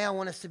 And the way I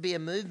want us to be a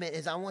movement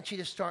is I want you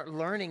to start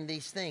learning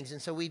these things.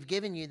 And so we've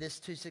given you this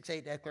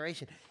 268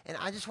 declaration. And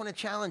I just want to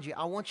challenge you.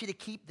 I want you to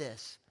keep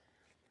this.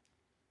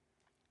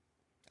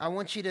 I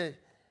want you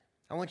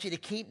to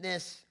keep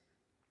this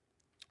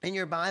in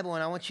your Bible,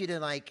 and I want you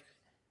to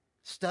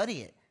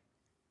study it.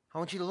 I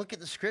want you to look at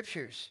the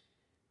scriptures.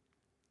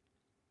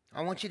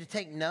 I want you to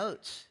take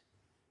notes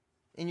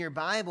in your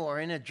Bible or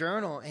in a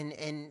journal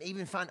and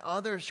even find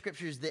other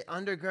scriptures that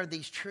undergird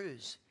these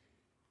truths.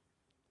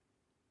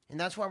 And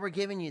that's why we're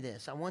giving you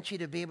this. I want you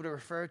to be able to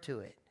refer to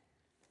it.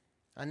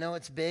 I know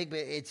it's big, but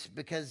it's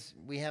because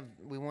we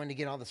wanted to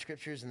get all the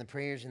scriptures and the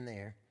prayers in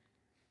there.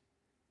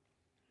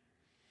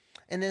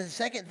 And then the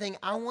second thing,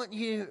 I want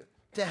you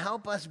to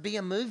help us be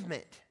a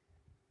movement.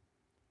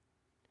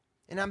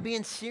 And I'm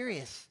being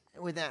serious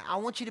with that. I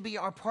want you to be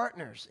our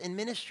partners in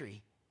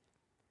ministry.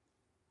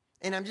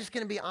 And I'm just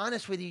going to be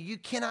honest with you. You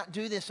cannot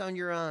do this on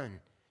your own.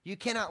 You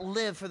cannot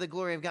live for the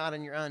glory of God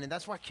on your own. And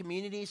that's why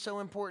community is so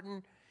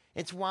important.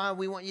 It's why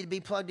we want you to be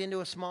plugged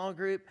into a small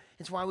group.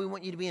 It's why we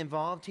want you to be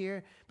involved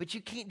here. But you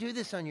can't do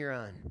this on your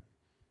own.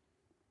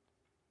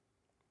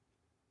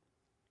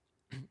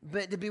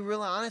 But to be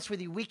really honest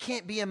with you, we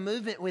can't be a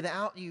movement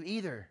without you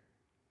either.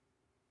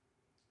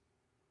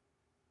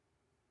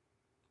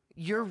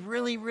 You're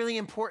really, really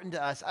important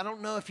to us. I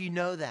don't know if you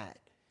know that.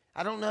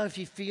 I don't know if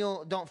you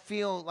don't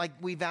feel like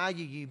we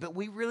value you, but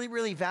we really,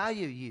 really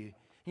value you. And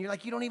you're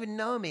like, you don't even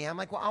know me. I'm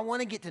like, well, I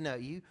want to get to know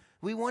you.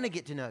 We want to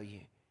get to know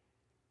you.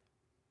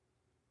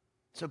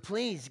 So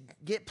please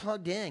get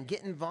plugged in,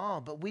 get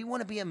involved. But we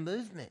want to be a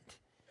movement.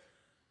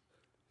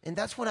 And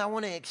that's what I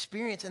want to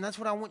experience, and that's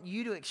what I want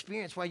you to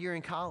experience while you're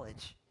in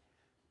college.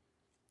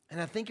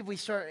 And I think if we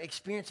start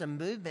experiencing a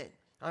movement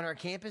on our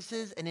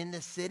campuses and in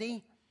this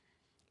city,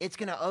 it's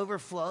going to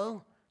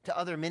overflow to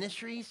other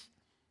ministries.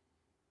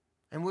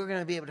 And we're going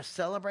to be able to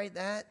celebrate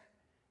that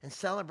and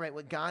celebrate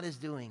what God is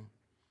doing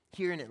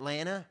here in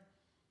Atlanta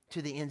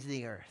to the ends of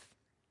the earth.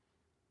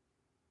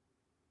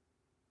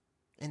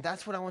 And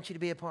that's what I want you to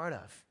be a part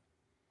of.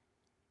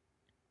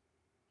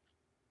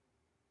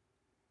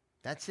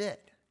 That's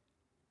it.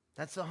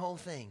 That's the whole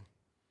thing.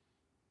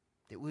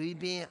 That we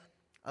be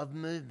of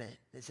movement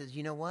that says,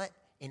 you know what?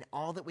 In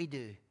all that we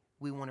do,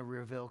 we want to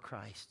reveal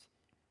Christ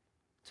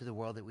to the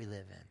world that we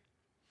live in.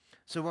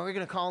 So we're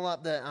going to call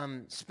up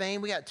the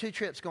Spain. We got 2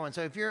 trips going.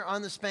 So if you're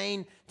on the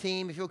Spain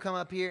team, if you'll come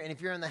up here, and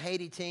if you're on the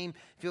Haiti team,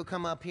 if you'll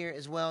come up here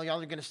as well,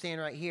 y'all are going to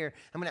stand right here.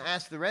 I'm going to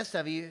ask the rest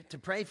of you to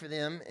pray for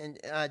them. And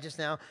just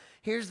now,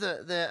 here's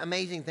the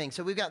amazing thing.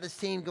 So we've got this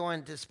team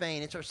going to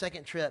Spain. It's our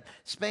 2nd trip.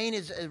 Spain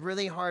is a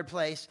really hard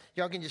place.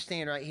 Y'all can just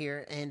stand right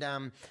here.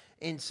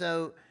 And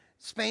so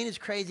Spain is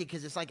crazy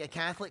because it's like a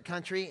Catholic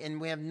country,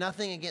 and we have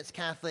nothing against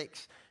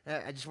Catholics.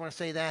 I just want to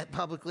say that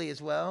publicly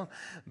as well.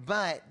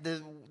 But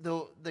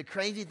the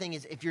crazy thing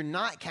is, if you're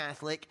not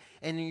Catholic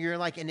and you're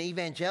like an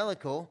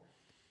evangelical,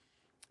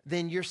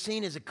 then you're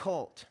seen as a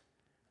cult.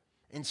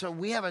 And so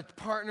we have a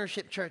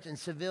partnership church in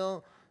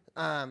Seville,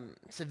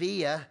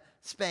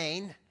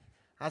 Spain.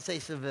 I say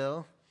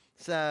Seville.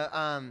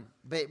 So,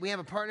 but we have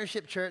a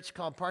partnership church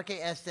called Parque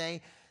Este.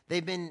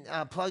 They've been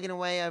plugging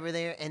away over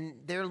there, and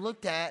they're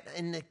looked at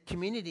in the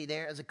community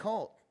there as a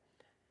cult.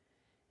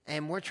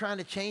 And we're trying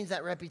to change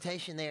that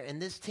reputation there. And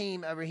this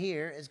team over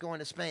here is going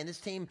to Spain. This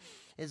team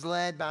is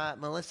led by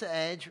Melissa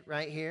Edge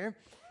right here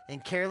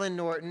and Carolyn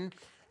Norton.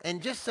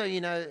 And just so you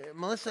know,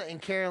 Melissa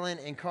and Carolyn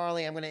and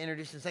Carly, I'm going to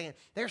introduce in a second,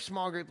 they're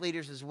small group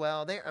leaders as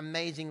well. They're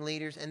amazing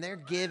leaders, and they're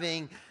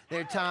giving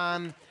their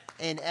time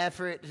and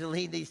effort to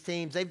lead these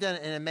teams. They've done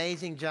an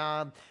amazing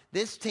job.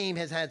 This team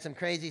has had some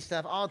crazy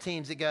stuff. All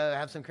teams that go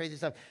have some crazy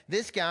stuff.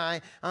 This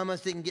guy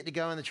almost didn't get to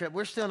go on the trip.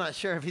 We're still not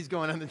sure if he's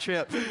going on the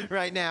trip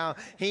right now.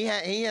 He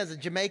has a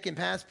Jamaican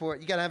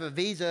passport. You got to have a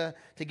visa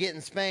to get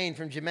in Spain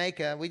from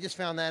Jamaica. We just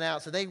found that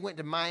out. So they went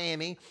to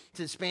Miami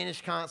to the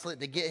Spanish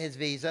consulate to get his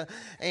visa.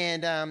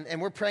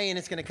 And we're praying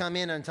it's going to come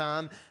in on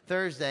time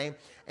Thursday.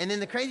 And then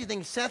the crazy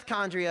thing, Seth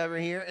Condry over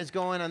here is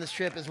going on this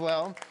trip as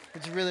well,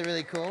 which is really,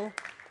 really cool.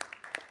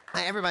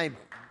 Everybody,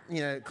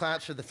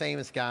 claps for the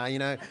famous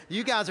guy.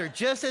 You guys are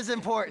just as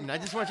important. I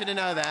just want you to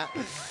know that.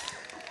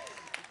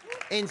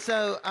 And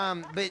so,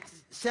 but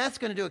Seth's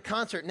going to do a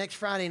concert next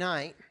Friday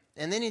night,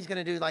 and then he's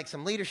going to do like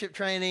some leadership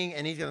training,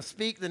 and he's going to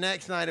speak the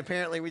next night.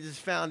 Apparently, we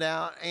just found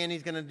out, and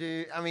he's going to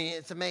do.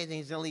 It's amazing.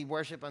 He's going to lead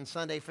worship on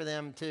Sunday for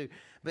them too.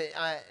 But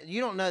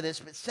you don't know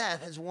this, but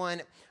Seth has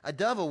won a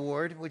Dove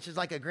Award, which is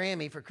like a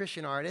Grammy for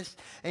Christian artists,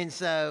 and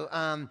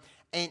so.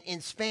 And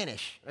in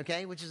Spanish,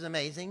 okay, which is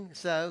amazing.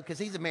 So, because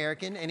he's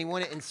American and he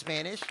won it in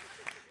Spanish.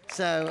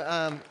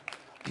 So,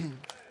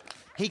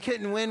 he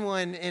couldn't win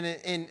one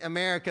in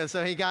America,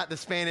 so he got the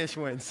Spanish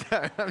one.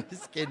 So, I'm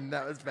just kidding.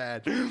 That was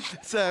bad.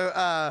 So,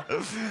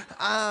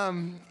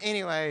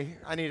 anyway,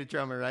 I need a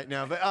drummer right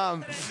now. But,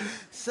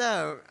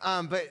 So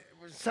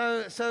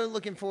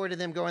looking forward to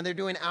them going. They're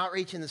doing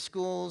outreach in the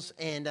schools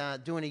and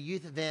doing a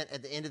youth event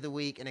at the end of the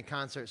week and a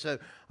concert. So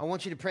I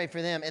want you to pray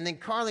for them. And then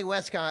Carly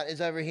Westcott is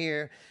over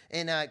here.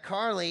 And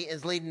Carly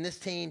is leading this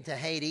team to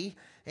Haiti.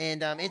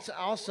 And it's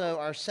also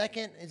our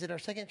second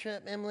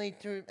trip, Emily,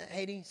 through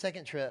Haiti?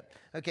 Second trip.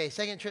 Okay,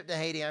 second trip to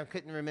Haiti. I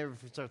couldn't remember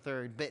if it's our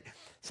third, but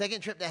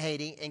second trip to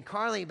Haiti. And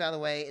Carly, by the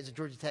way, is a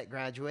Georgia Tech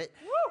graduate.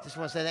 Woo! Just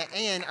want to say that.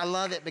 And I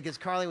love it because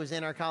Carly was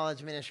in our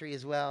college ministry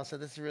as well. So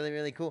this is really,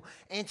 really cool.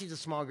 And she's a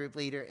small group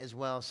leader as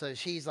well. So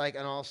she's like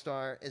an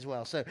all-star as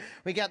well. So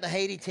we got the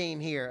Haiti team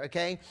here,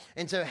 okay?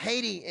 And so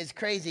Haiti is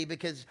crazy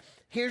because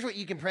here's what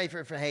you can pray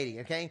for Haiti,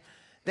 okay?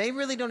 They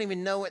really don't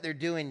even know what they're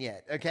doing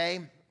yet, okay?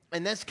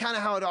 And that's kind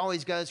of how it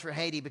always goes for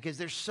Haiti because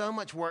there's so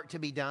much work to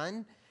be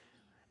done.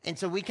 And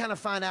so we kind of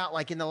find out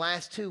like in the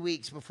last 2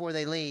 weeks before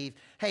they leave,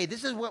 hey,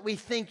 this is what we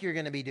think you're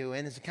going to be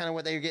doing. This is kind of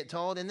what they get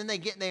told. And then they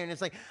get there and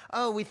it's like,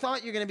 oh, we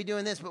thought you're going to be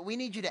doing this, but we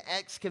need you to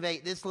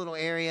excavate this little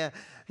area,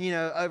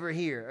 over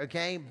here,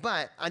 okay?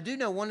 But I do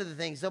know one of the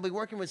things, they'll be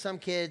working with some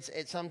kids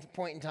at some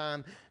point in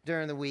time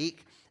during the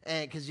week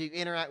because you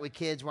interact with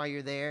kids while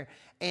you're there.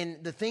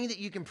 And the thing that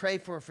you can pray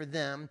for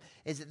them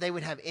is that they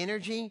would have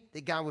energy,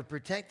 that God would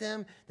protect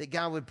them, that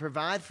God would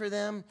provide for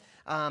them,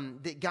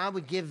 that God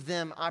would give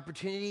them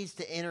opportunities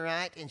to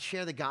interact and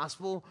share the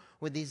gospel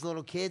with these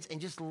little kids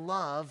and just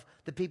love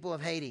the people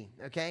of Haiti,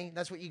 okay?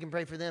 That's what you can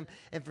pray for them.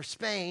 And for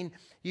Spain,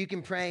 you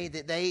can pray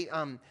that they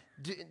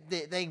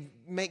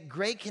make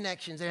great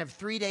connections. They have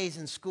 3 days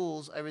in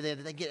schools over there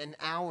that they get an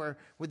hour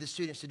with the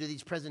students to do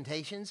these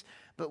presentations.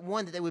 But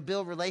one, that they would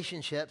build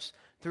relationships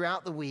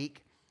throughout the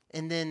week.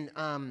 And then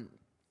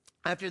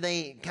after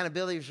they kind of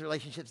build these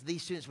relationships,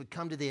 these students would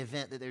come to the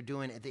event that they're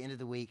doing at the end of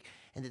the week.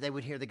 and that they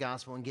would hear the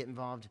gospel and get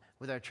involved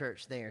with our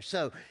church there.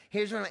 So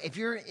here's what if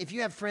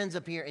you have friends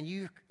up here and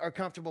you are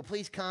comfortable,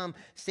 please come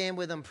stand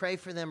with them, pray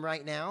for them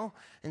right now.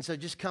 And so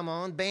just come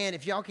on. Band,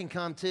 if y'all can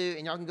come too,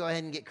 and y'all can go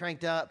ahead and get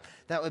cranked up,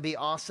 that would be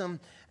awesome.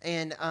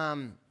 And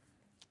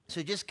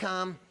so just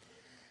come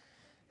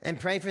and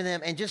pray for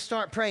them, and just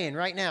start praying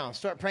right now.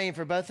 Start praying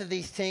for both of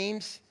these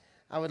teams.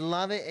 I would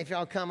love it if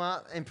y'all come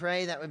up and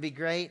pray. That would be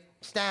great.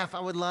 Staff, I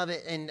would love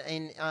it, and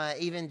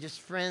even just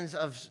friends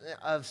of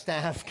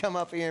staff, come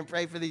up here and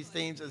pray for these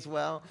teams as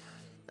well.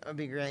 That would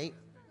be great.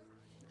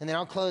 And then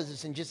I'll close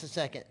this in just a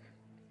second.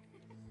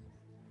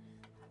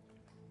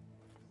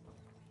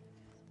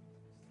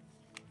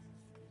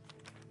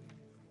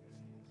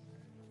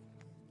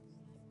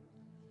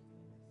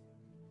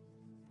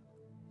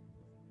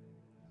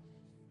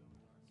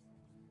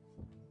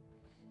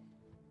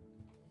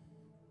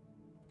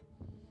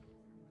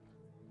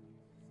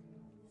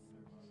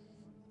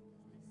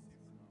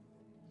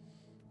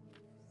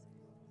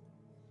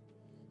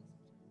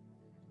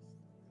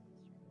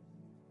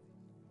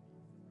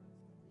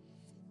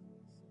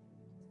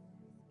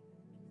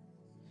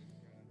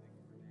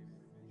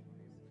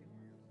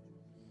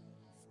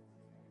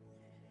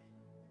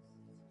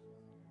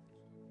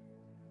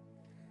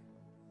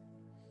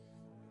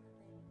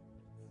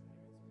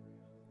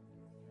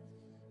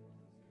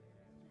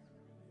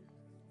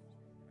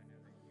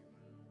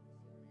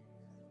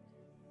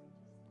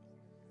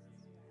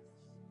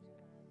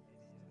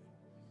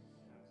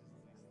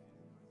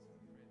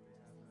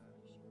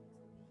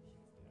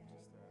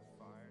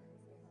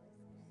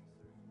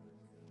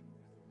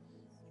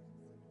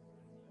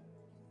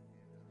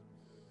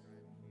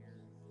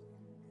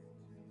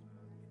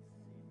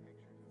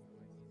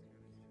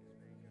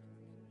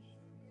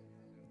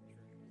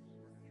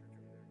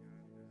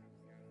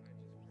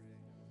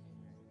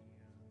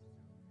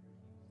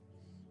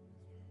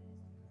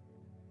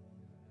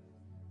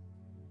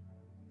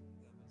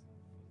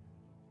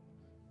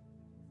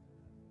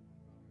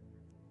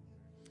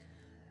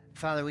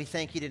 Father, we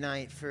thank you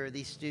tonight for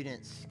these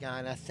students,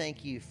 God. I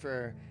thank you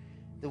for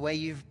the way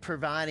you're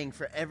providing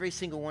for every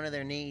single one of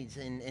their needs.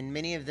 And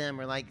many of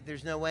them are like,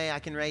 there's no way I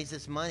can raise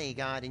this money,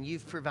 God. And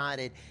you've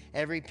provided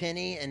every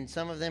penny. And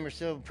some of them are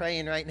still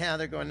praying right now.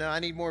 They're going, no, I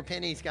need more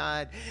pennies,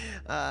 God,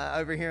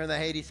 over here on the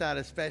Haiti side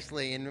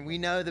especially. And we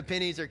know the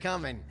pennies are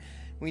coming.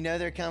 We know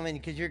they're coming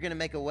because you're going to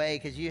make a way,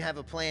 because you have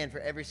a plan for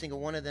every single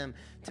one of them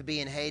to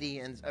be in Haiti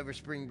and over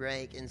spring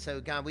break. And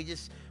so, God,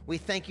 we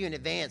thank you in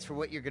advance for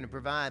what you're going to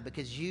provide,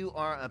 because you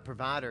are a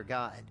provider,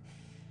 God.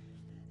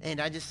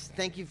 And I just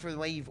thank you for the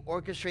way you've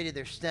orchestrated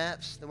their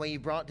steps, the way you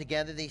brought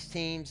together these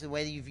teams, the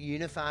way that you've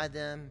unified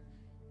them,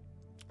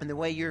 and the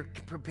way you're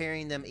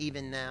preparing them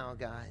even now,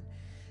 God.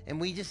 And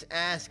we just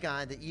ask,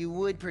 God, that you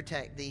would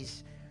protect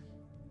these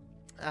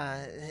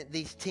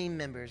team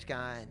members,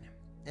 God,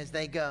 as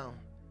they go.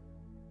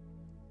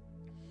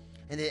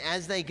 And that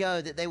as they go,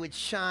 that they would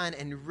shine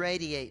and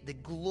radiate the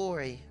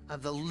glory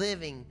of the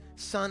living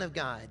Son of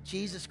God,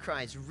 Jesus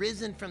Christ,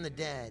 risen from the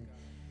dead.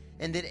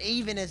 And that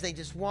even as they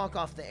just walk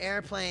off the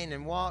airplane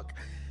and walk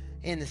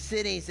in the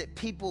cities, that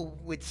people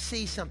would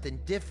see something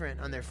different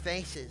on their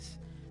faces,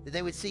 that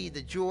they would see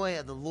the joy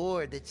of the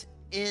Lord that's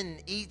in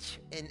each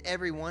and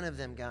every one of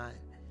them, God.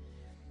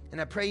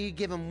 And I pray you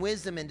give them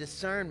wisdom and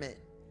discernment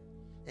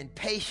and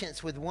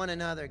patience with one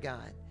another,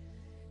 God,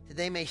 that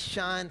they may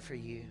shine for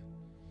you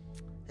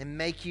and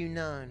make you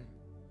known.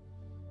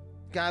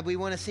 God, we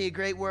want to see a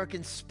great work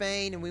in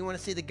Spain, and we want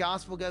to see the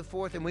gospel go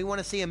forth, and we want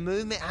to see a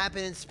movement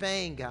happen in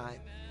Spain, God.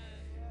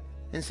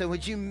 And so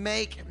would you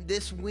make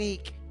this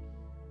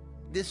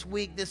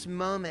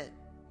moment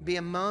be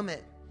a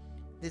moment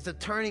that's a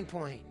turning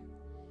point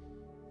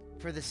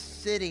for the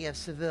city of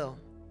Seville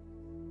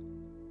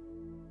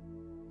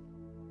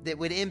that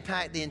would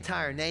impact the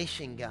entire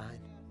nation, God.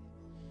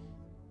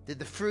 That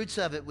the fruits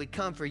of it would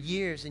come for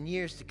years and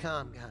years to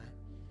come, God.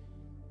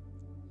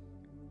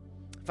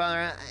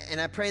 Father,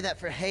 I pray that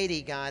for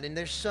Haiti, God, and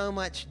there's so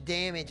much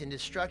damage and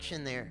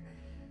destruction there.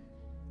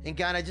 And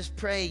God, I just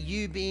pray,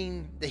 you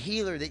being the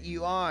healer that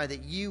you are,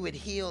 that you would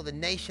heal the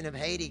nation of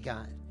Haiti,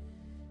 God.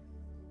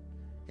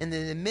 And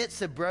in the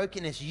midst of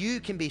brokenness,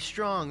 you can be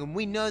strong, and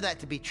we know that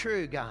to be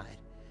true, God.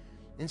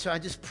 And so I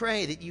just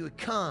pray that you would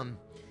come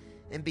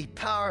and be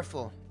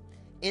powerful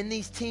in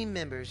these team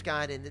members,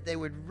 God, and that they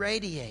would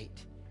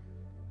radiate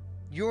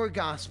your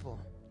gospel,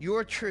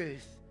 your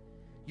truth,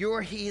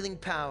 your healing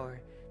power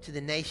to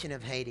the nation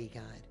of Haiti,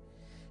 God.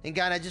 And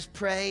God, I just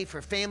pray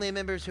for family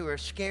members who are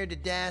scared to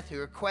death, who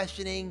are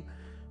questioning,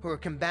 who are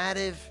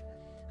combative.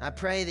 I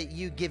pray that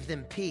you give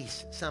them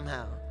peace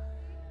somehow.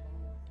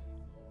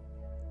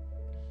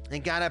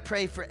 And God, I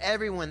pray for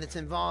everyone that's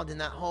involved in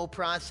that whole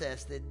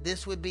process, that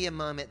this would be a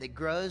moment that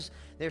grows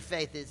their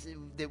faith,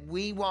 that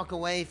we walk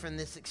away from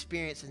this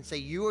experience and say,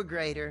 you are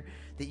greater,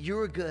 that you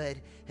are good,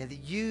 and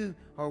that you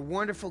are a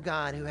wonderful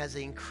God who has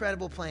an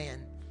incredible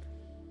plan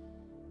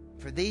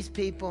for these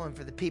people and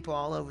for the people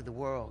all over the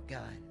world,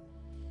 God.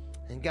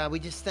 And God, we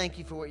just thank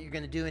you for what you're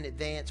going to do in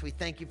advance. We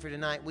thank you for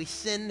tonight. We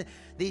send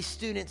these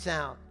students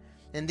out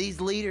and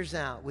these leaders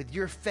out with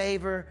your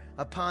favor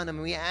upon them.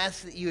 And we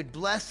ask that you would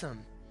bless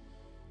them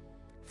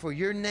for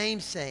your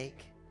name's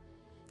sake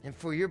and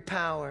for your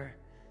power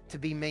to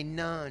be made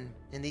known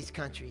in these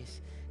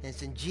countries. And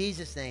it's in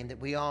Jesus' name that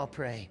we all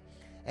pray.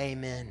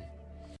 Amen.